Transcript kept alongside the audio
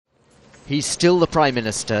He's still the Prime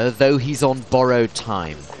Minister, though he's on borrowed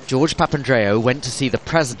time. George Papandreou went to see the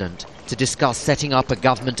President to discuss setting up a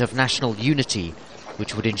government of national unity,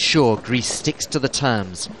 which would ensure Greece sticks to the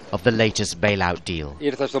terms of the latest bailout deal.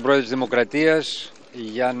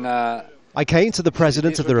 I came to the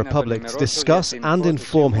President of the Republic to discuss and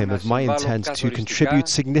inform him of my intent to contribute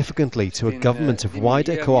significantly to a government of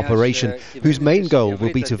wider cooperation whose main goal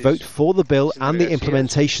will be to vote for the bill and the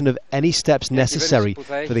implementation of any steps necessary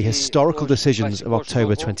for the historical decisions of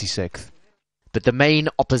October 26th. But the main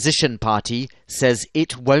opposition party says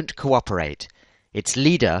it won't cooperate. Its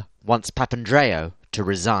leader wants Papandreou to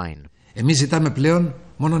resign.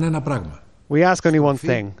 We ask only one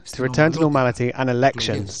thing, to return to normality and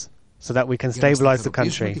elections, so that we can stabilise the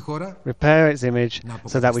country, repair its image,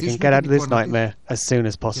 so that we can get out of this nightmare as soon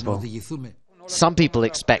as possible. Some people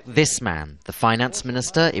expect this man, the finance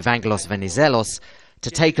minister, Evangelos Venizelos, to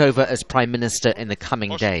take over as prime minister in the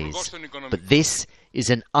coming days. But this is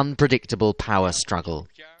an unpredictable power struggle.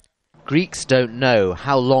 Greeks don't know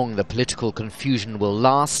how long the political confusion will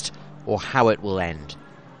last or how it will end.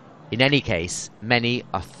 In any case, many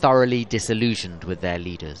are thoroughly disillusioned with their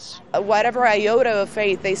leaders. Whatever iota of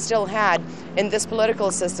faith they still had in this political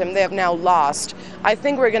system, they have now lost. I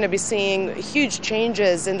think we're going to be seeing huge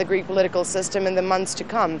changes in the Greek political system in the months to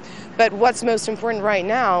come. But what's most important right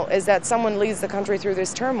now is that someone leads the country through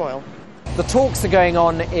this turmoil. The talks are going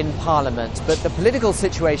on in Parliament, but the political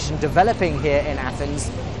situation developing here in Athens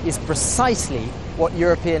is precisely what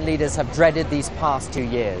European leaders have dreaded these past 2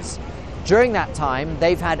 years. During that time,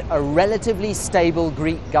 they've had a relatively stable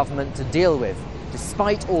Greek government to deal with,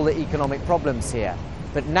 despite all the economic problems here.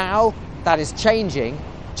 But now that is changing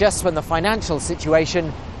just when the financial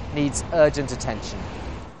situation needs urgent attention.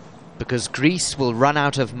 Because Greece will run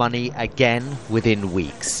out of money again within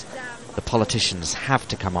weeks. The politicians have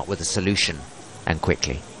to come up with a solution, and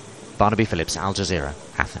quickly. Barnaby Phillips, Al Jazeera,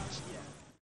 Athens.